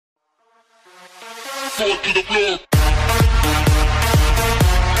sword to the floor.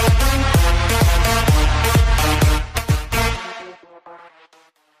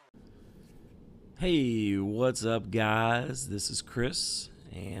 Hey, what's up guys? This is Chris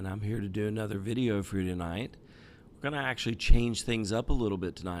and I'm here to do another video for you tonight. We're gonna actually change things up a little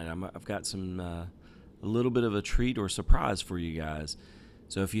bit tonight. I've got some a little bit of a treat or surprise for you guys.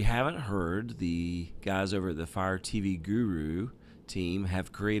 So if you haven't heard, the guys over at the Fire TV Guru team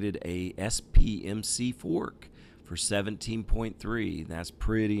have created a Spmc fork for 17.3. That's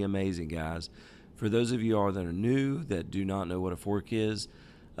pretty amazing, guys. For those of you all that are new that do not know what a fork is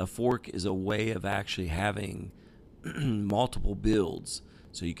a way of actually having multiple builds.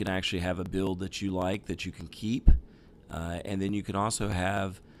 So you can actually have a build that you like that you can keep, and then you can also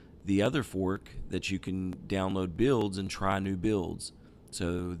have the other fork that you can download builds and try new builds.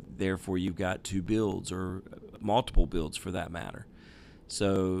 So therefore you've got two builds or multiple builds for that matter.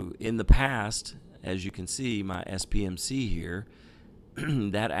 So in the past, as you can see, my SPMC here,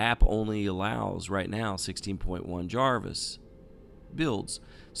 that app only allows right now 16.1 Jarvis builds.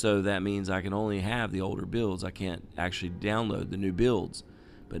 So that means I can only have the older builds. I can't actually download the new builds.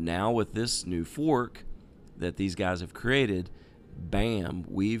 But now with this new fork that these guys have created, bam,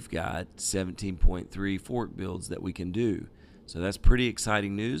 we've got 17.3 fork builds that we can do. So that's pretty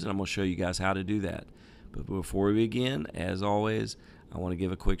exciting news, and I'm going to show you guys how to do that. But before we begin, as always, I want to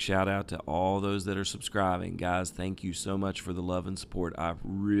give a quick shout out to all those that are subscribing. Guys, thank you so much for the love and support. I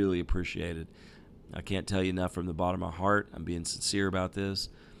really appreciate it. I can't tell you enough from the bottom of my heart. I'm being sincere about this.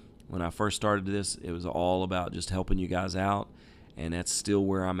 When I first started this, it was all about just helping you guys out, and that's still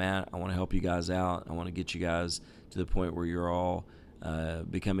where I'm at. I want to help you guys out. I want to get you guys to the point where you're all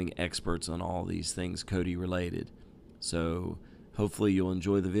becoming experts on all these things Cody related. So hopefully you'll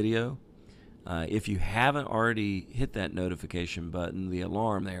enjoy the video. If you haven't already hit that notification button, the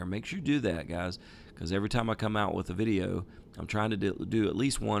alarm there, make sure you do that, guys, because every time I come out with a video, I'm trying to do at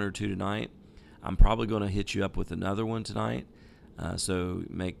least one or two tonight. I'm probably going to hit you up with another one tonight, so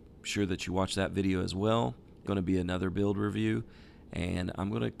make sure that you watch that video as well. Going to be another build review, and I'm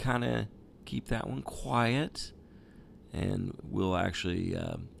going to kind of keep that one quiet, and we'll actually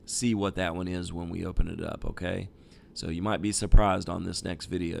see what that one is when we open it up, okay? So you might be surprised on this next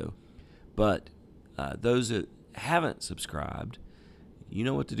video. But those that haven't subscribed, you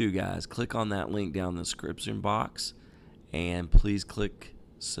know what to do, guys. Click on that link down in the description box, and please click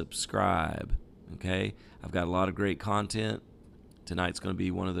subscribe. Okay, I've got a lot of great content. Tonight's going to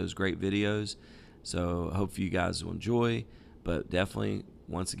be one of those great videos, so hope you guys will enjoy. But definitely,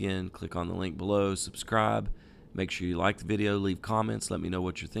 once again, click on the link below, subscribe, make sure you like the video, leave comments, let me know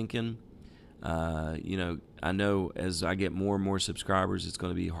what you're thinking. You know, I know as I get more and more subscribers, it's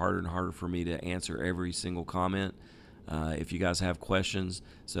going to be harder and harder for me to answer every single comment. If you guys have questions,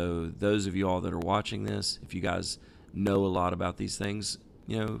 so those of you all that are watching this, if you guys know a lot about these things,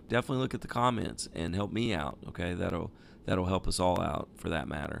 you know, definitely look at the comments and help me out, okay? That'll help us all out for that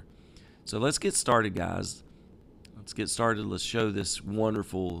matter. So let's get started, guys. Let's get started. Let's show this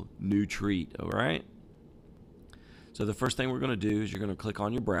wonderful new treat, all right? So the first thing we're going to do is you're going to click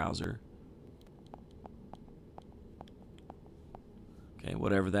on your browser. Okay,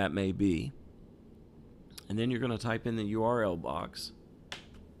 whatever that may be. And then you're going to type in the URL box.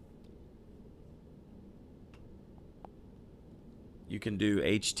 You can do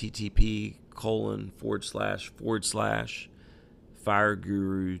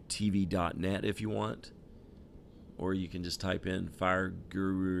http://firegurutv.net if you want, or you can just type in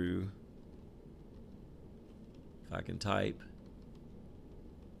fireguru. If I can type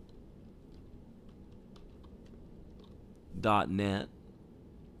 .net,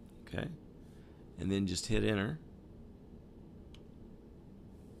 okay, and then just hit enter.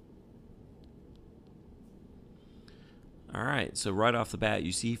 Alright, so right off the bat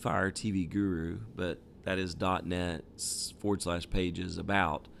you see Fire TV Guru, but that is .net / pages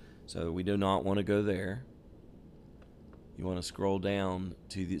about. So we do not want to go there. You want to scroll down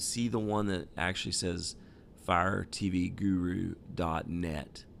to see the one that actually says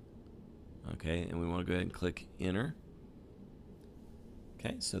firetvguru.net. Okay, and we want to go ahead and click enter.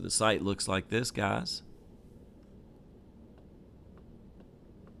 Okay, so the site looks like this, guys.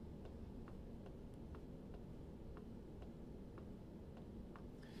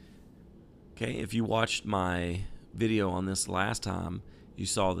 Okay, if you watched my video on this last time, you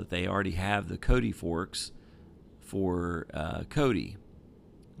saw that they already have the Kodi forks for Kodi.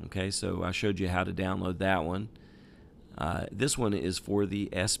 Okay, so I showed you how to download that one. This one is for the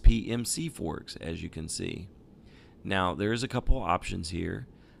Spmc forks, as you can see. Now, there's a couple options here.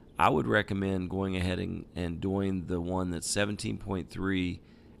 I would recommend going ahead and doing the one that's 17.3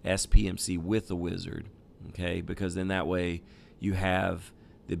 SPMC with a wizard, okay? Because then that way you have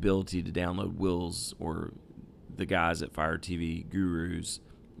the ability to download Will's or the guys at Fire TV Guru's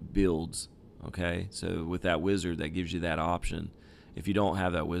builds, okay? So with that wizard, that gives you that option. If you don't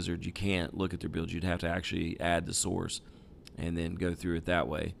have that wizard, you can't look at their builds. You'd have to actually add the source and then go through it that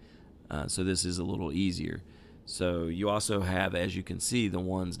way. So this is a little easier. So you also have, as you can see, the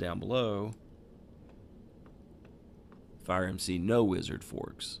ones down below, Firemc no wizard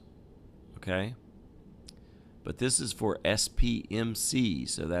forks, okay? But this is for SPMC,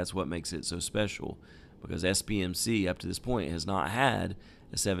 so that's what makes it so special, because SPMC up to this point has not had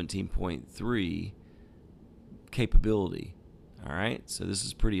a 17.3 capability. All right, so this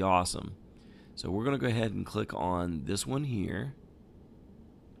is pretty awesome. So we're going to go ahead and click on this one here,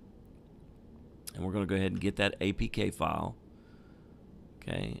 and we're going to go ahead and get that APK file.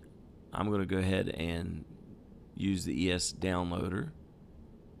 Okay, I'm going to go ahead and use the ES downloader.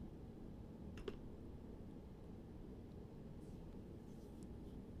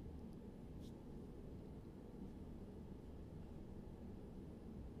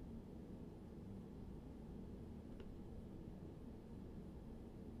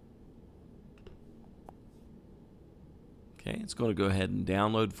 Okay, it's going to go ahead and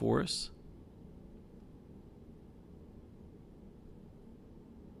download for us.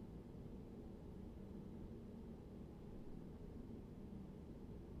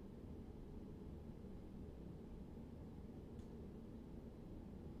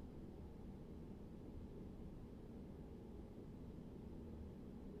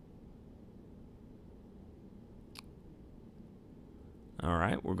 All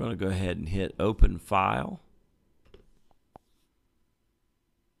right, we're going to go ahead and hit open file.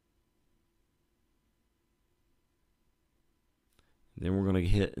 Then we're going to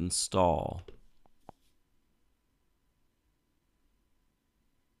hit install.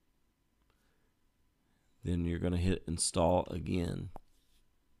 Then you're going to hit install again.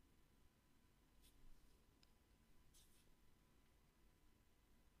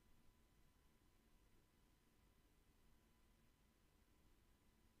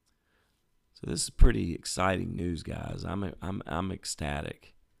 So this is pretty exciting news, guys. I'm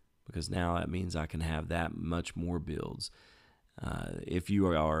ecstatic, because now that means I can have that much more builds. If you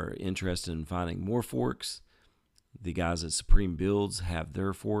are interested in finding more forks, the guys at Supreme Builds have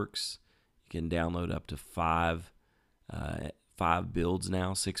their forks. You can download up to five builds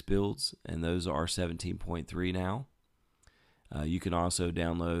now, 6 builds, and those are 17.3 now. You can also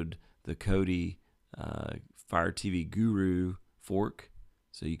download the Kodi Fire TV Guru fork,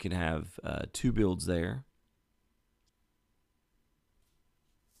 so you can have 2 builds there.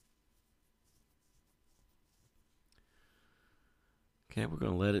 Okay, we're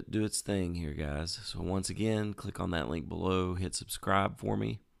going to let it do its thing here, guys. So once again, click on that link below, hit subscribe for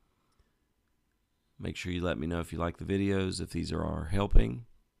me. Make sure you let me know if you like the videos, if these are helping.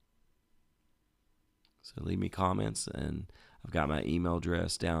 So leave me comments, and I've got my email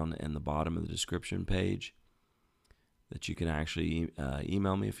address down in the bottom of the description page that you can actually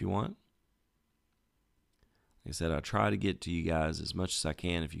email me if you want. Like I said, I try to get to you guys as much as I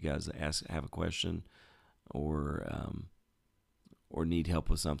can if you guys have a question or need help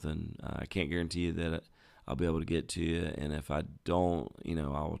with something. I can't guarantee you that I'll be able to get to you, and if I don't, I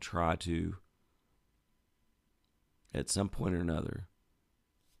will try to at some point or another.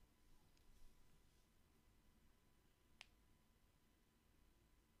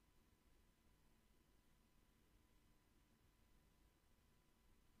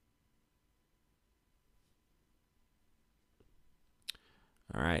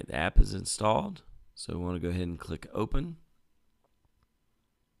 All right, the app is installed, so we want to go ahead and click open.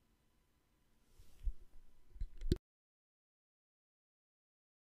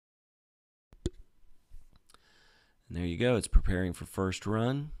 And there you go, it's preparing for first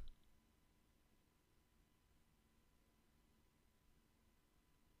run.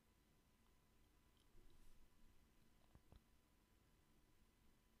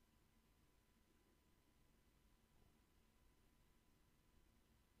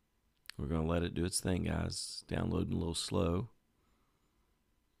 We're going to let it do its thing, guys. Downloading a little slow.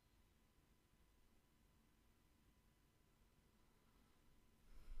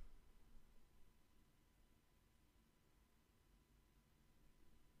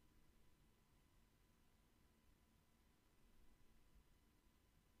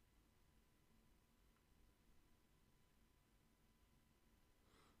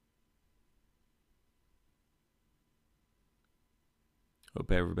 Hope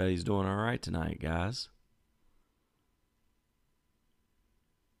everybody's doing all right tonight, guys.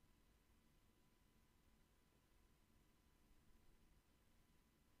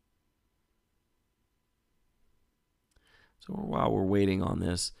 So while we're waiting on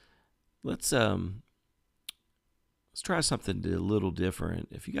this, let's try something a little different.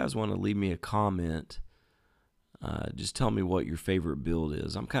 If you guys want to leave me a comment, just tell me what your favorite build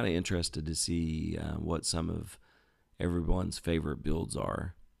is. I'm kind of interested to see what some of everyone's favorite builds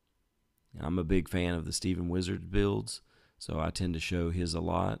are. I'm a big fan of the Steven Wizard builds, so I tend to show his a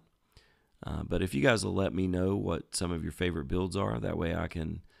lot. But if you guys will let me know what some of your favorite builds are, that way I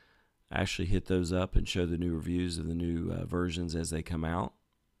can actually hit those up and show the new reviews of the new versions as they come out.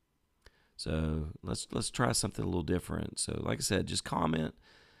 So let's try something a little different. So like I said, just comment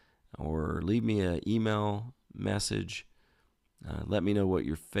or leave me an email message. Let me know what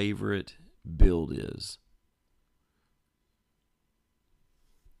your favorite build is.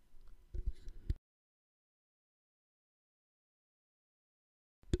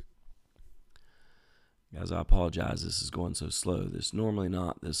 Guys, I apologize. This is going so slow. This is normally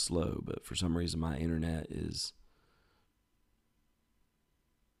not this slow, but for some reason my internet is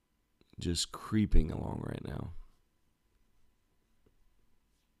just creeping along right now.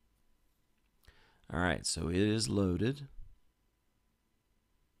 All right, so it is loaded.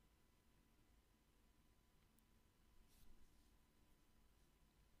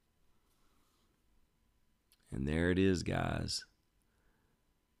 And there it is, guys.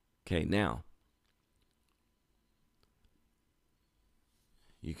 Okay, now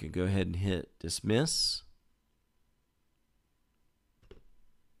you can go ahead and hit dismiss.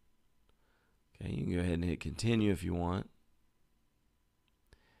 Okay, you can go ahead and hit continue if you want.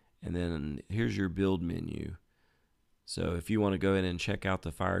 And then here's your build menu. So if you want to go ahead and check out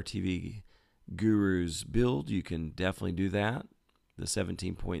the Fire TV Guru's build, you can definitely do that, the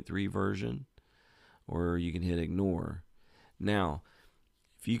 17.3 version, or you can hit ignore. Now,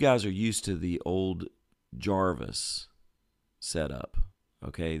 if you guys are used to the old Jarvis setup,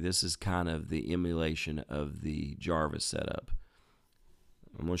 okay, this is kind of the emulation of the Jarvis setup.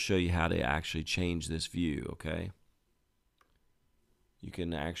 I'm going to show you how to actually change this view, okay? You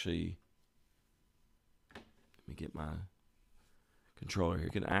can actually, let me get my controller here.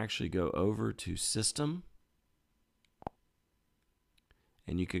 You can actually go over to System,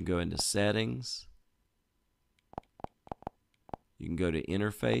 and you can go into Settings. You can go to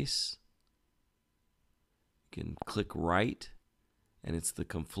Interface. You can click right, and it's the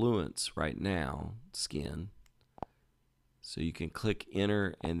Confluence right now skin. So you can click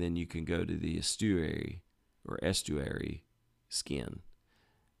Enter, and then you can go to the Estuary or Estuary skin.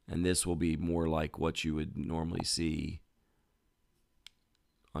 And this will be more like what you would normally see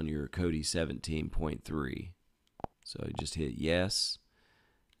on your Kodi 17.3. So you just hit yes,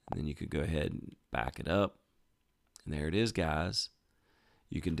 and then you could go ahead and back it up. And there it is, guys.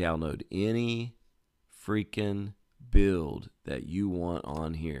 You can download any freaking build that you want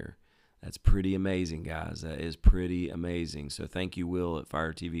on here. That's pretty amazing, guys. That is pretty amazing. So thank you, Will, at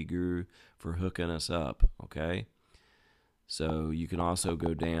Fire TV Guru, for hooking us up, okay? So you can also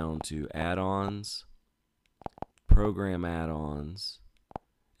go down to add-ons, program add-ons,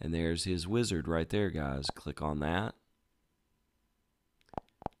 and there's his wizard right there, guys. Click on that.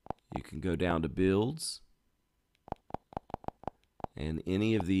 You can go down to builds, and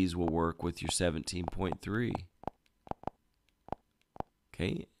any of these will work with your 17.3.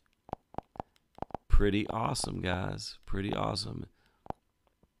 Okay. Pretty awesome, guys. Pretty awesome.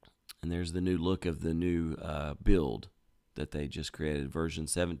 And there's the new look of the new build that they just created, version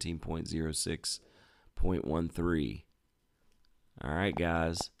 17.06.13. All right,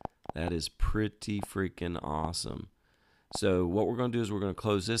 guys, that is pretty freaking awesome. So what we're going to do is we're going to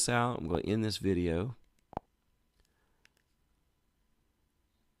close this out. I'm going to end this video.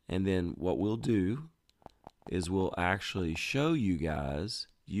 And then what we'll do is we'll actually show you guys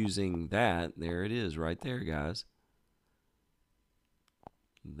using that. There it is right there, guys.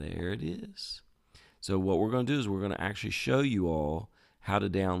 There it is. So what we're going to do is we're going to actually show you all how to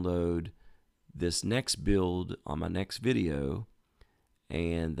download this next build on my next video,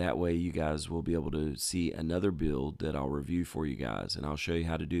 and that way you guys will be able to see another build that I'll review for you guys, and I'll show you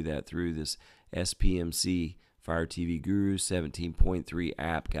how to do that through this Spmc Fire TV Guru 17.3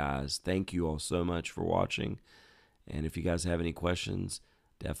 app, guys. Thank you all so much for watching, and if you guys have any questions,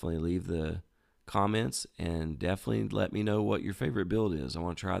 definitely leave the comments and definitely let me know what your favorite build is. I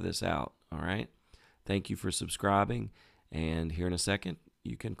want to try this out. All right. Thank you for subscribing, and here in a second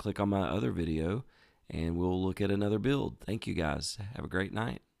you can click on my other video and we'll look at another build. Thank you, guys. Have a great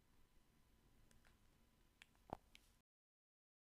night.